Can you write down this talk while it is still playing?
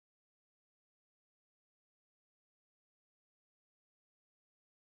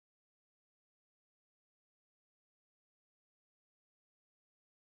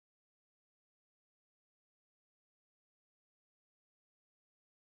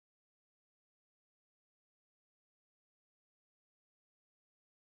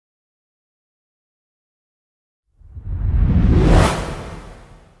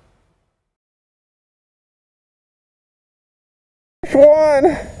fish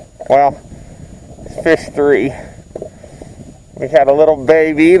one. Well, fish three. We had a little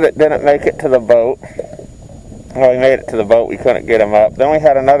baby that didn't make it to the boat. Well, he made it to the boat. We couldn't get him up. Then we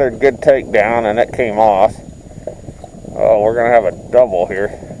had another good takedown, and it came off. Oh, we're going to have a double here.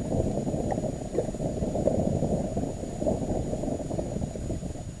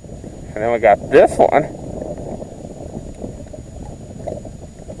 And then we got this one.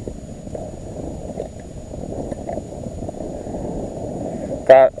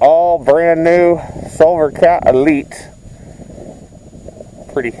 Got all brand new Silver Cat Elite.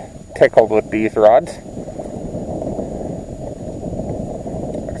 Pretty tickled with these rods.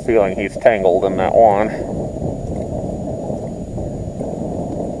 I'm feeling he's tangled in that one.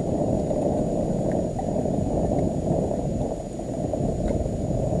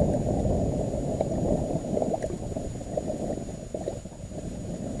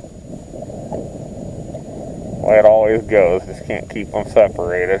 The way it always goes, just can't keep them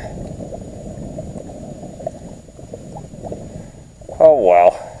separated. Oh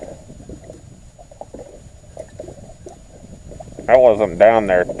well. I wasn't down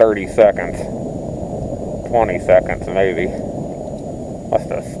there 30 seconds. 20 seconds maybe. Must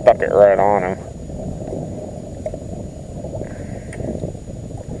have stuck it right on him.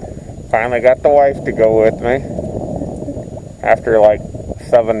 Finally got the wife to go with me. After like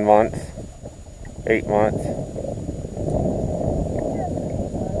 7 months. 8 months.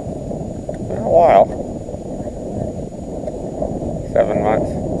 Been a while. 7 months.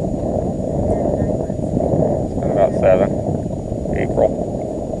 It's been about 7. April.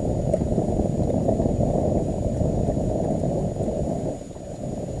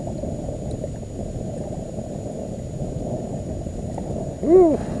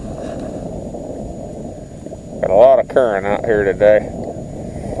 Whew. Got a lot of current out here today.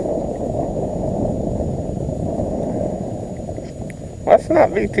 Must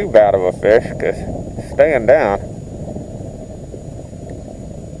not be too bad of a fish, because staying down.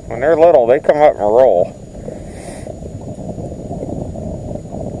 When they're little, they come up and roll.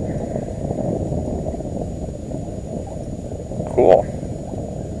 Cool.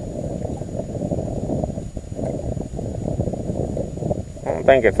 I don't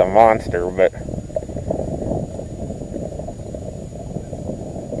think it's a monster, but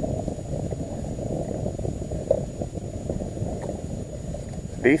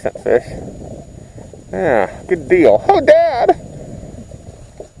decent fish. Yeah, good deal. Oh, Dad!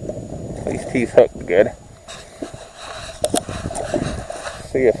 At least he's hooked good.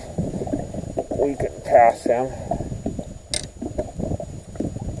 See if we can pass him.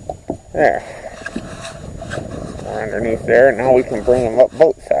 There. We're underneath there. Now we can bring him up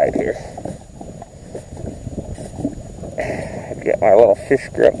boat side here. Get my little fish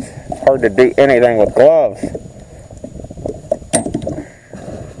grips. It's hard to do anything with gloves.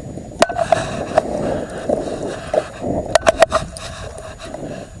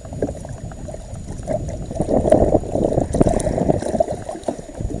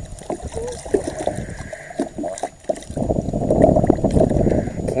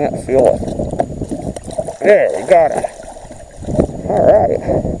 Can't feel it. There, we got it. Alright.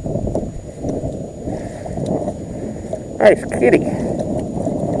 Nice kitty.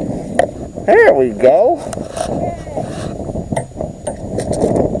 There we go.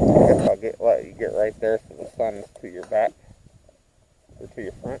 I guess I'll let you get right there so the sun's to your back. Or to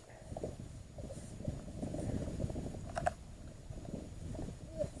your front.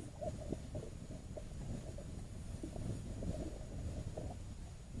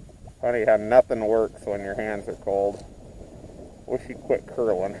 Funny how nothing works when your hands are cold. Wish you'd quit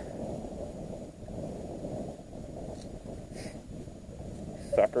curling.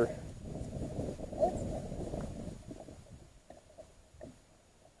 Sucker.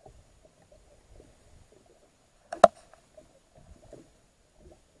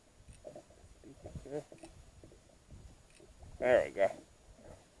 There we go.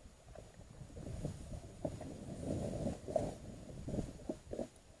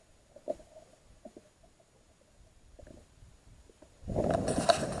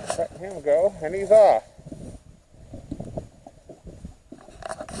 Let him go, and he's off.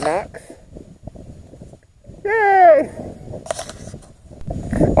 Knox. Yay!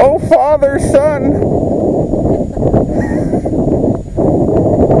 Oh, father, son.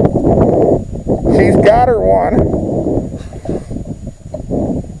 She's got her one.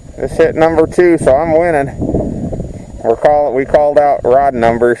 This hit number 2, so I'm winning. We called out rod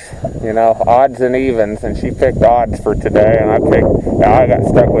numbers, you know, odds and evens, and she picked odds for today, and I got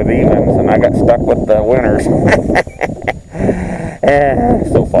stuck with evens, and I got stuck with the winners.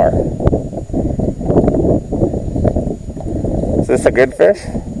 So far. this a good fish? Is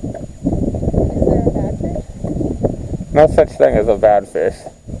there a bad fish? No such thing as a bad fish.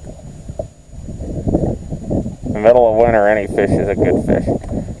 In the middle of winter, any fish is a good fish.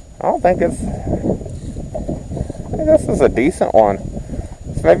 I don't think it's... I think this is a decent one.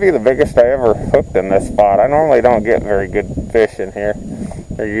 This may be the biggest I ever hooked in this spot. I normally don't get very good fish in here.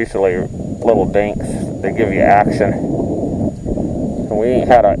 They're usually little dinks. They give you action. And we ain't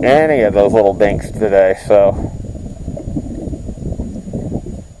had any of those little dinks today, so...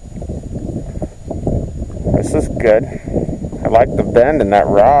 This is good. I like the bend in that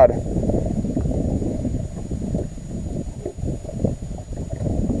rod.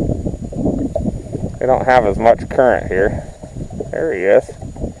 They don't have as much current here. There he is.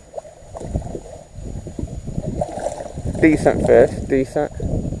 Decent fish, decent.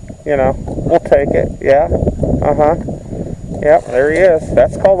 You know, we'll take it. Yeah. Yep, there he is.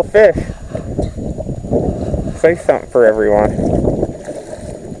 That's called a fish. Say something for everyone.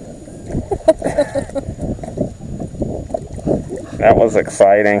 That was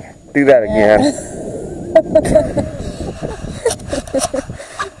exciting. Do that again.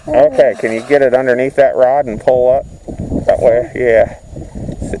 Okay, can you get it underneath that rod and pull up? That way, yeah.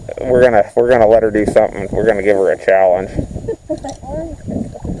 We're gonna let her do something. We're gonna give her a challenge.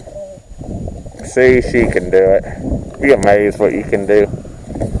 See, she can do it. Be amazed what you can do.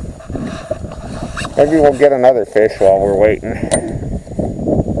 Maybe we'll get another fish while we're waiting.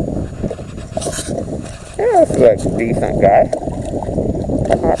 Yeah, this is a decent guy.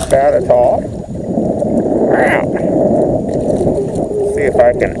 Not bad at all. Wow. See if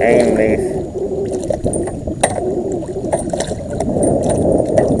I can aim these.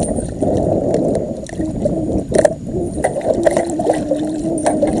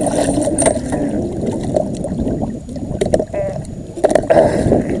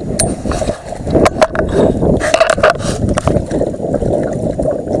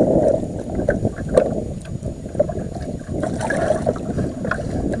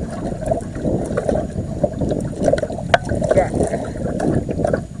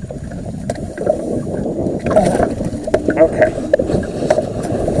 Okay.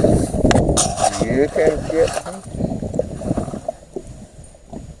 You can get some.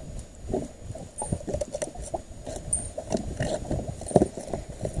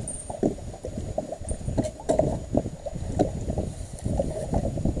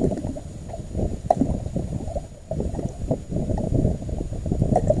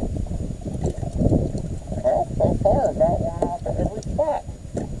 Well, so far about one off at every spot.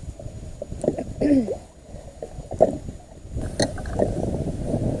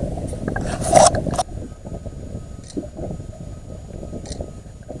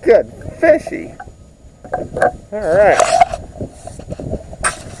 Good fishy. Alright.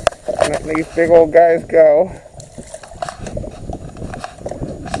 Let these big old guys go.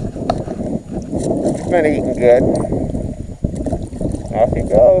 He's been eating good. Off he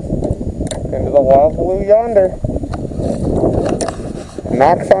goes. Into the wild blue yonder.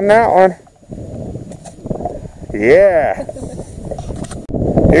 Knocks on that one. Yeah.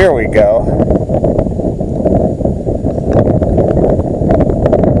 Here we go.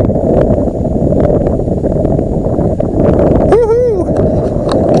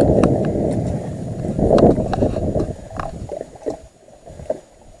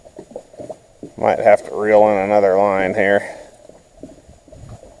 Might have to reel in another line here.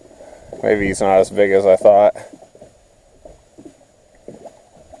 Maybe he's not as big as I thought.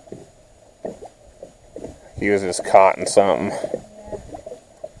 He was just caught in something.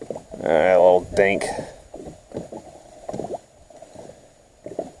 A little dink.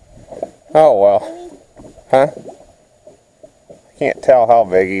 Oh well. Huh? Can't tell how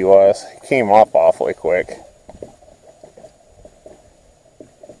big he was. He came up awfully quick.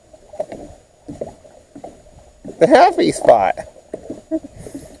 The happy spot.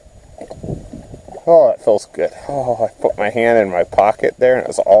 Oh, it feels good. Oh, I put my hand in my pocket there and it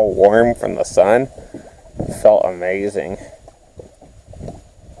was all warm from the sun. It felt amazing.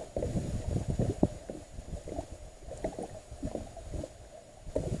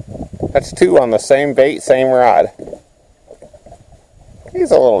 That's two on the same bait, same rod. He's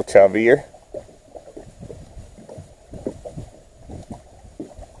a little chubbier.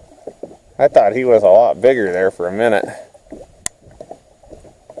 I thought he was a lot bigger there for a minute.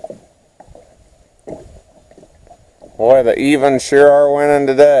 Boy, the evens sure are winning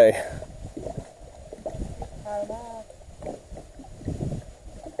today.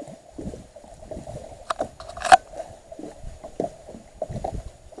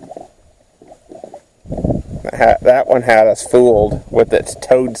 That one had us fooled with its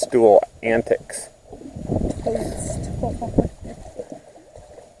toadstool antics. Toadstool.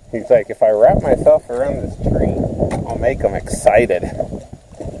 He's like, if I wrap myself around this tree, I'll make them excited. I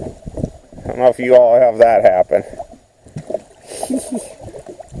don't know if you all have that happen.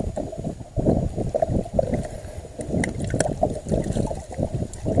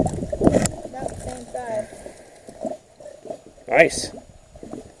 About the same size. Nice.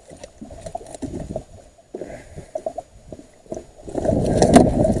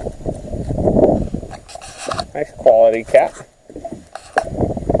 Nice quality cat.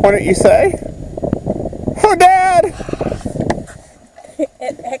 What did you say? Oh, Dad!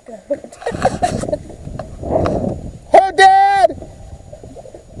 It echoed. Oh, Dad!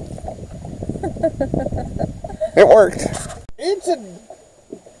 It worked. It's a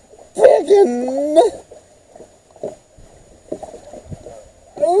biggin'.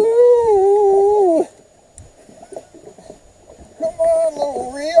 Ooh! Come on,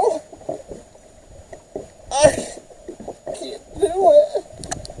 little reel. I can't do it.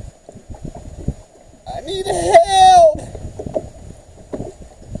 I need help.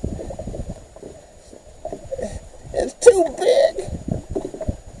 It's too big.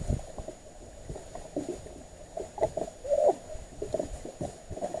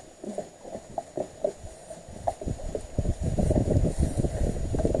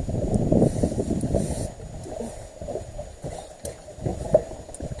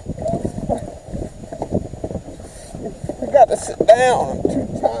 I gotta sit down. I'm too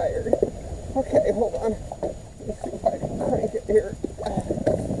tired. Okay, hold on. Let's see if I can crank it here.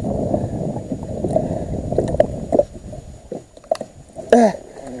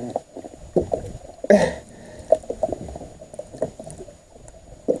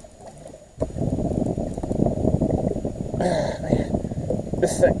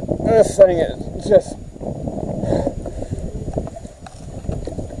 This thing is just,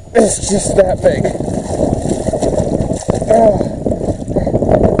 it's just that big.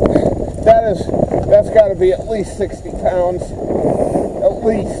 That's got to be at least 60 pounds, at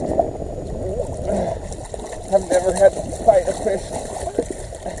least. I've never had to fight a fish.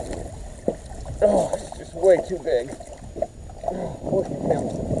 Oh, it's just way too big. Look at him.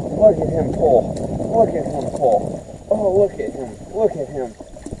 Look at him pull. Look at him pull. Oh, look at him. Look at him.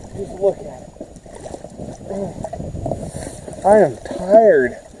 Just look at it. I am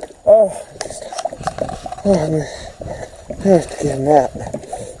tired. Oh, I'm gonna have to get a nap.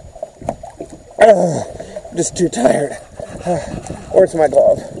 I'm just too tired. Where's my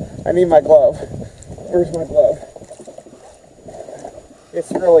glove? I need my glove. Where's my glove? It's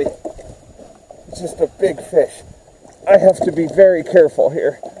just a big fish. I have to be very careful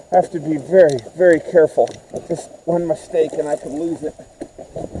here. I have to be very, very careful. Just one mistake and I could lose it.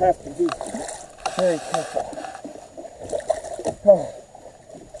 I have to be very careful.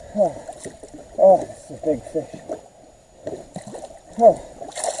 Oh, it's a big fish.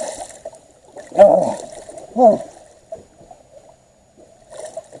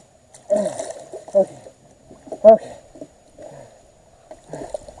 Okay.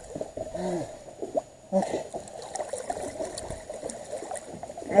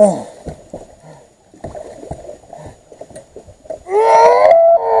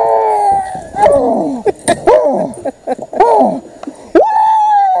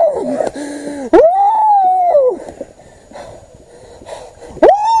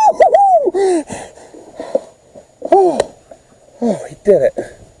 Oh, he did it.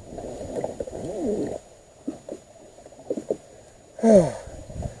 Oh,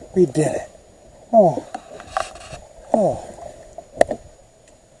 we did it. Oh,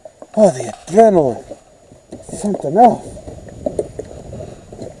 the adrenaline. Something else.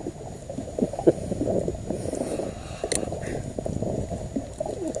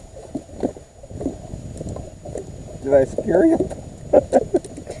 Did I scare you?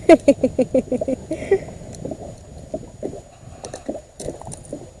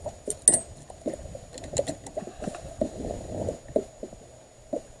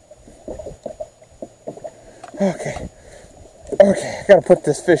 Okay, I gotta put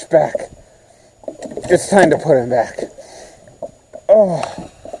this fish back. It's time to put him back. Oh,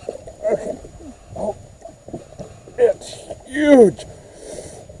 okay. Oh, it's huge.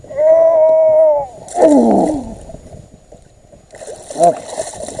 Oh. Okay.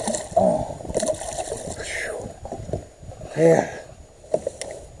 Oh. Yeah.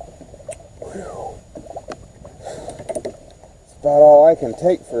 It's about all I can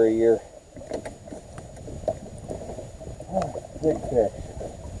take for a year. Oh, big fish.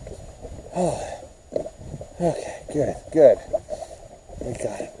 Oh. Okay, good. We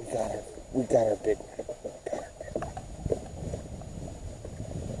got it. We got our big one.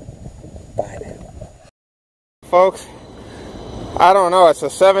 Bye now. Folks, I don't know, it's a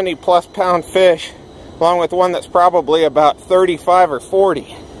 70+ pound fish, along with one that's probably about 35 or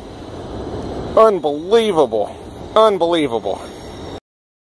 40. Unbelievable. Unbelievable.